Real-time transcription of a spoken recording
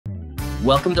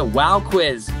Welcome to Wow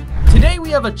Quiz. Today we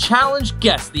have a challenge: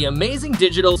 guess the amazing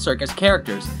digital circus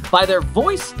characters by their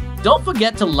voice. Don't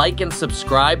forget to like and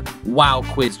subscribe Wow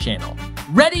Quiz channel.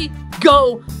 Ready,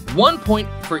 go! 1 point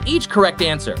for each correct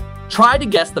answer. Try to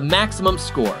guess the maximum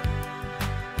score.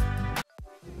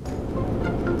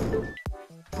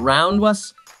 Round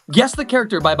was guess the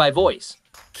character by voice.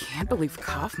 Can't believe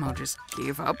Kaufmo just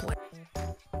gave up like...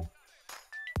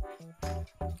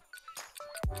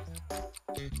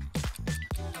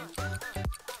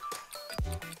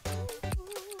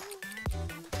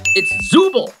 It's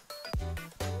Zooble.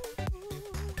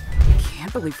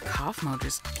 Can't believe Kaufmo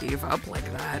just gave up like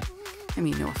that. I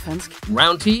mean, no offense.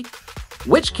 Round T.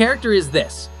 Which character is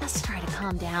this? Just try to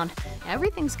calm down.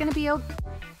 Everything's gonna be okay.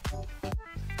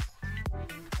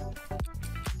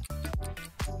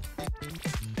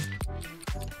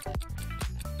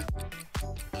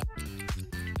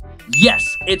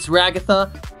 Yes, it's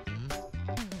Ragatha.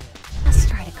 Just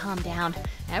try to calm down.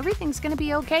 Everything's gonna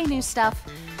be okay, new stuff.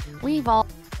 We've all...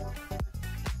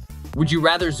 Would you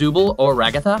rather Zooble or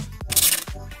Ragatha?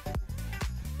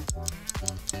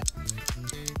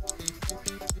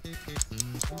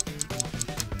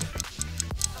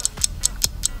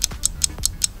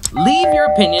 Leave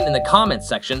your opinion in the comments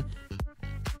section.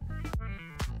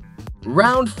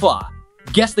 Round 4.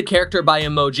 Guess the character by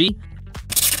emoji.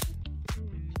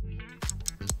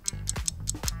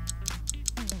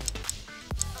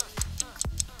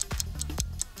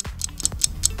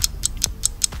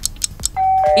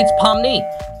 It's Pomni.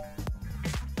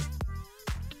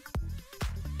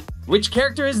 Which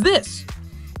character is this?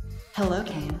 Hello,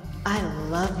 Kane. I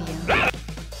love you.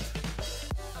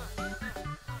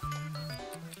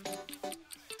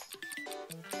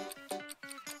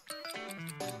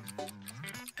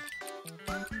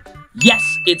 Yes,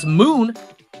 it's Moon.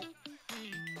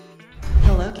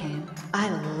 Hello, Kane. I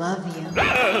love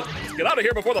you. Get out of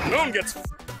here before the moon gets...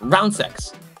 Round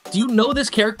 6. Do you know this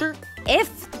character?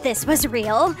 If this was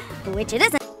real, which it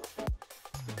isn't.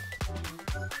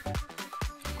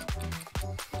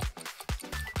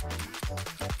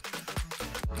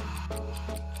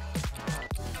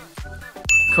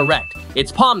 Correct.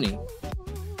 It's Pomni.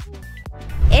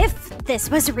 If this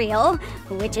was real,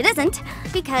 which it isn't,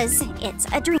 because it's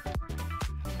a dream.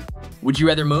 Would you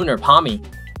rather Moon or Pomni?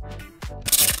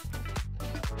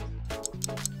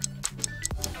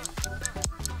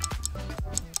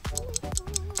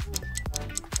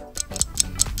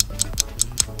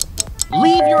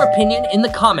 Leave your opinion in the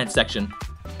comment section.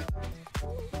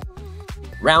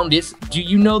 Round is, do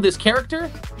you know this character?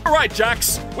 All right,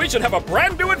 Jax, we should have a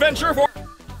brand new adventure for...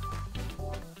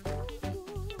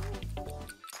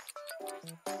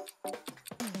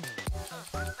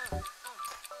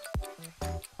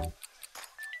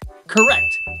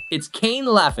 Correct. It's Kane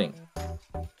laughing.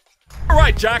 All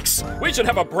right, Jax, we should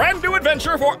have a brand new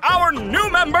adventure for our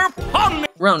new member, Pomni.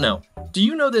 Round no. Do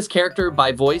you know this character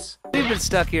by voice? We've been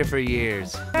stuck here for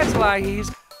years. That's why he's...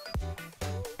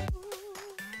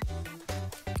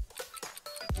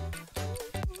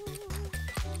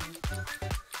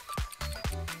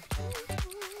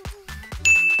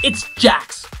 It's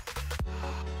Jax.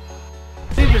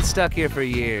 We've been stuck here for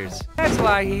years. That's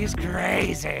why he's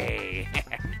crazy.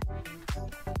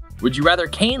 Would you rather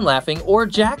Kane laughing or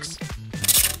Jax?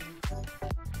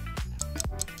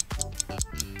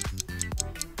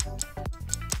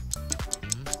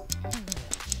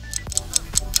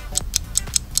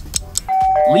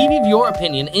 Leave your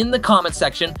opinion in the comment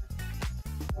section.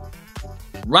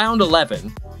 Round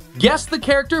 11. Guess the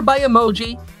character by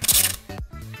emoji.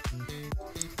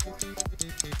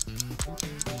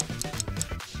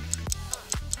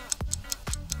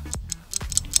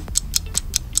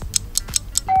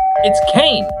 It's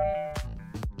Kane.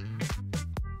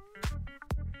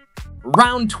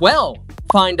 Round 12.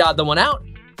 Find the one out.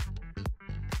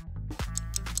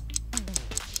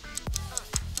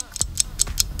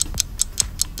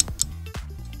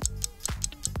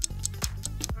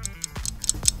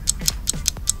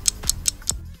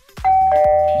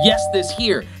 Yes, this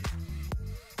here.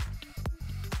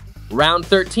 Round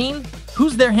 13.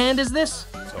 Whose their hand is this?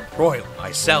 So, Royal,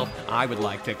 myself, I would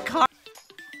like to cut.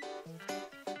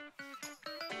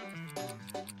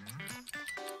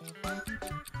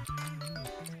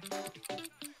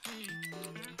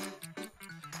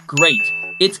 Great.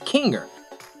 It's Kinger.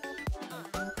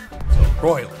 So,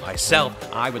 Royal,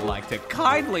 myself, I would like to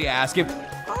kindly ask if...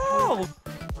 Oh!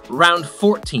 Round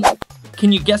 14.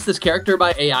 Can you guess this character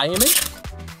by AI image?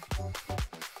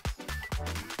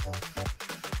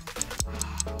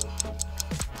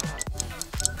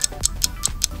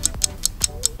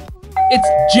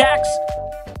 It's Jax.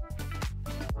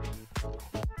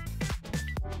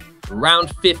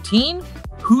 Round 15.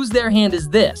 Whose their hand is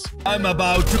this? I'm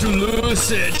about to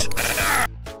lose it.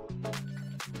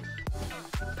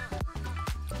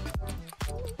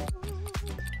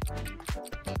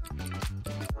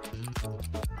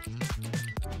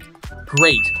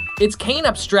 Great. It's Kane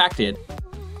abstracted.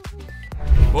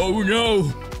 Oh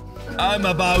no, I'm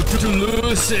about to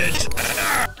lose it.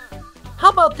 How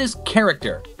about this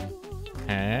character?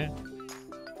 Huh?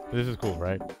 This is cool,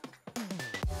 right?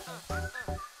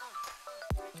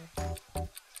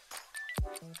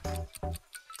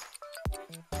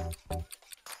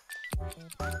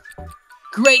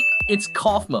 Great. It's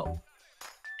Kaufmo.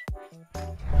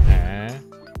 Huh?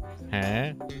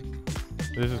 Huh?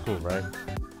 This is cool, right?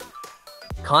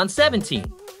 Con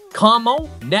 17. Kamo,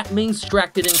 Netming,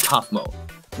 Stracted, and Kaufmo.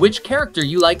 Which character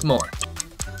you like more?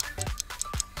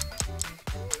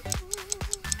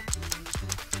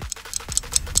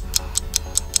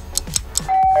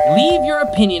 Leave your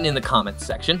opinion in the comments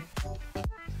section.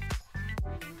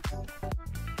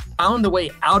 Found the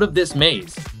way out of this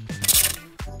maze.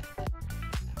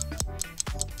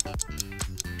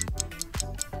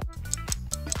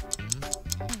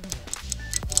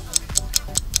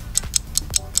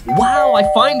 Wow,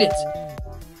 I find it!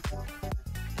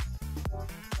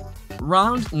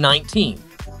 Round 19.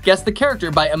 Guess the character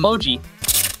by emoji.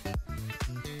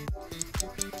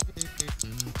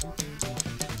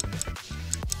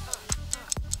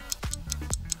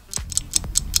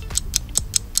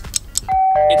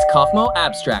 It's Kaufmo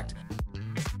Abstract.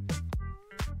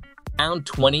 Round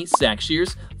 20, Sack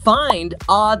Shears. Find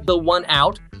odd the one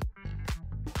out.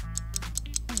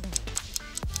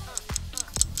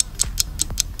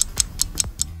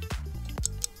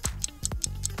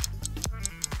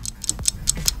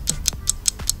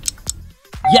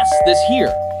 Yes, this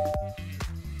here.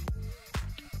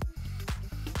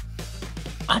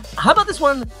 How about this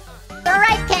one? All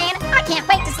right, Kane. I can't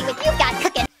wait to see what you've got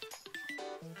cooking.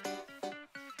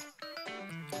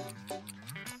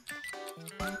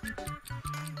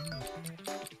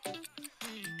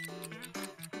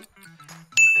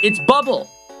 It's Bubble.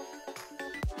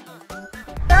 All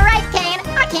right, Kane.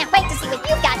 I can't wait to see what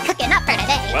you've got cooking up for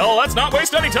today. Well, let's not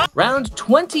waste any time. Round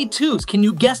 22. Can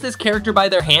you guess this character by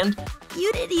their hand? You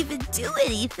didn't even do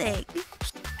anything.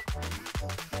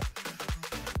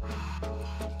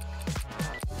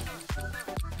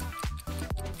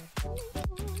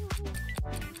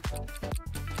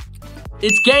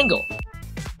 It's Gangle.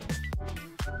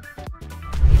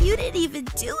 You didn't even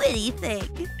do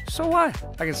anything. So what?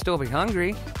 I can still be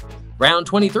hungry. Round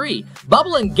 23.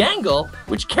 Bubble and Gangle.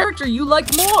 Which character you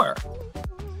like more?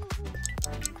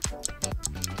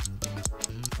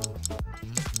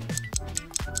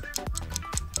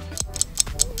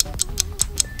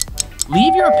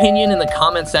 Leave your opinion in the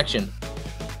comment section.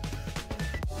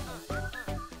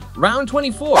 Round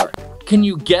 24. Can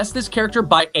you guess this character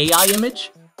by AI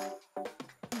image?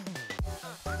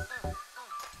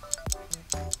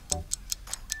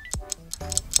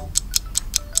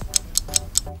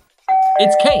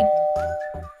 It's Kane.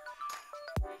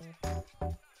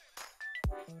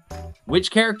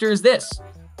 Which character is this?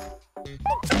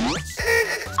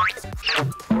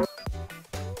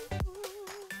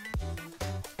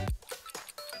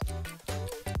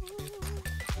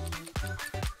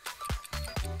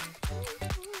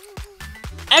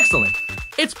 Excellent.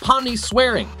 It's Pomni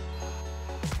swearing.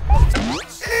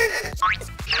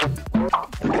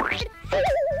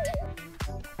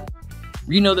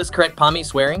 You know this correct Pomni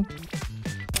swearing?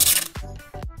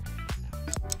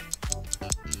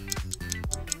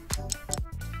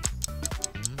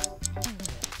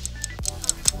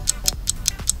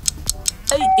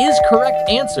 A is correct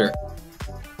answer.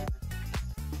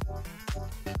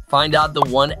 Find out the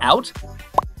one out.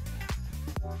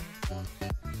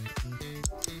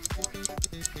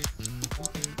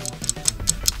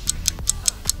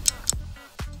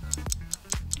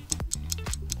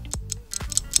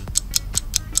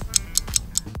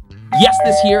 Yes,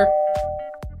 this here.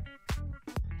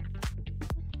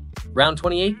 Round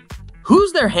 28.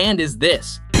 Whose their hand is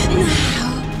this?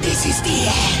 This is the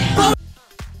end.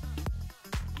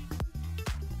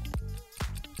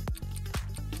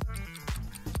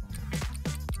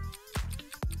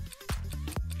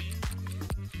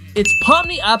 It's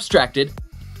Pomni abstracted.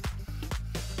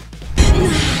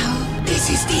 This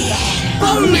is the end.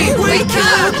 Pomni, wake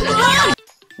up!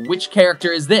 Which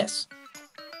character is this?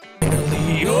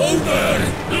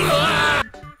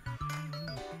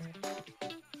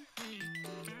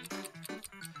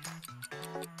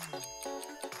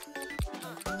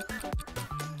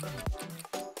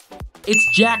 It's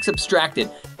Jax abstracted.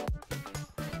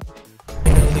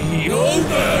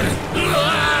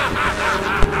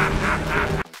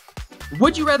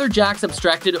 Would you rather Jax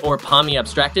abstracted or Pomni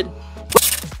abstracted?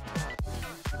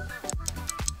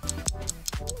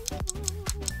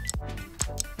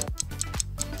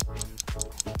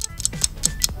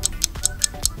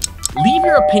 Leave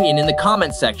your opinion in the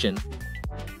comments section.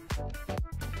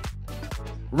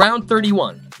 Round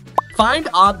 31. Find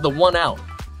odd the one out.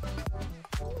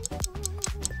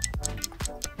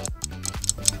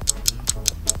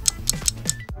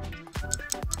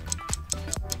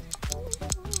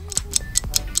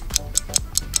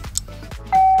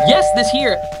 Yes, this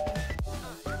here.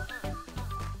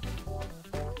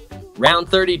 Round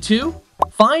 32.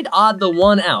 Find odd the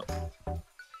one out.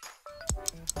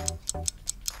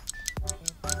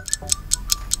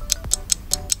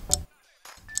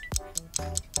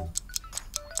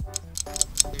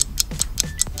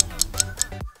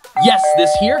 Yes,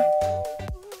 this here.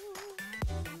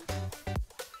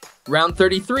 Round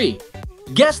 33.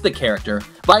 Guess the character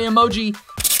by emoji.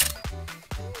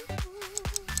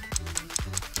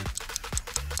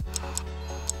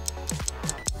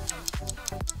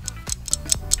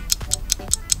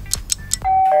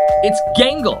 It's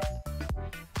Gangle.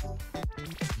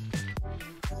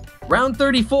 Round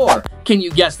 34. Can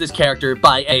you guess this character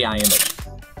by AI image?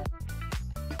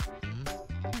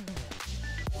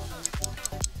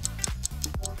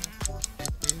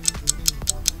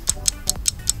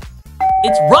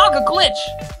 It's Rock a Glitch!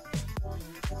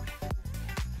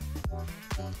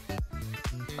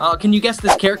 Can you guess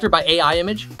this character by AI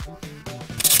image?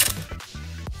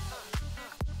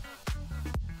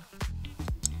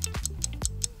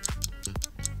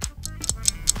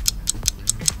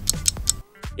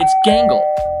 It's Gangle.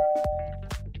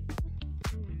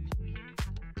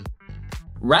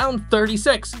 Round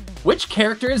 36. Which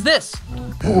character is this?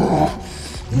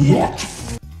 What?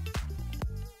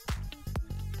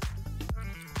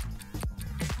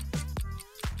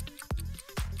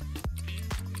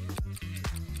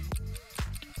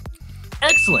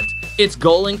 Excellent! It's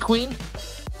Golden Queen.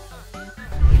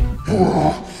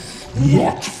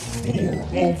 What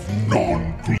form of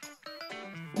non-peace?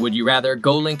 Would you rather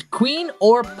Go-Linked Queen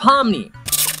or Pomni?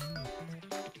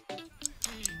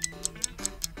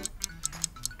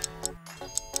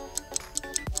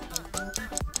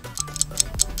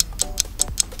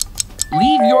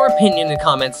 Leave your opinion in the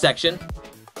comments section.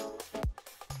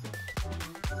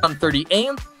 On 30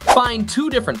 AM, find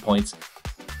 2 different points.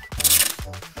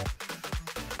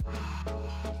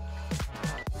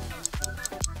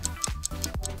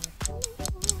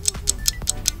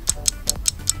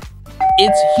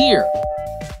 It's here.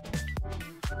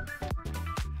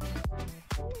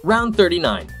 Round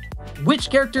 39. Which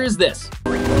character is this?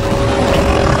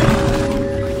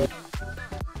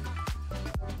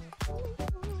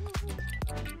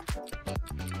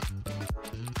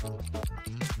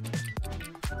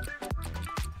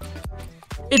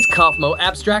 It's Kaufmo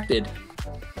abstracted.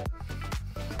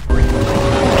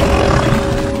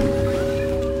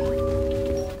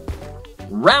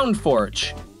 Round 4.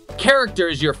 Character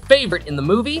is your favorite in the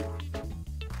movie?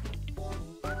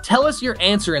 Tell us your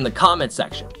answer in the comment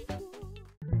section.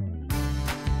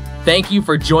 Thank you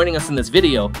for joining us in this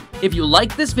video. If you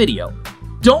like this video,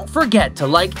 don't forget to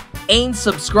like and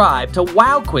subscribe to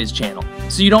Wow Quiz channel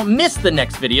so you don't miss the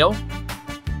next video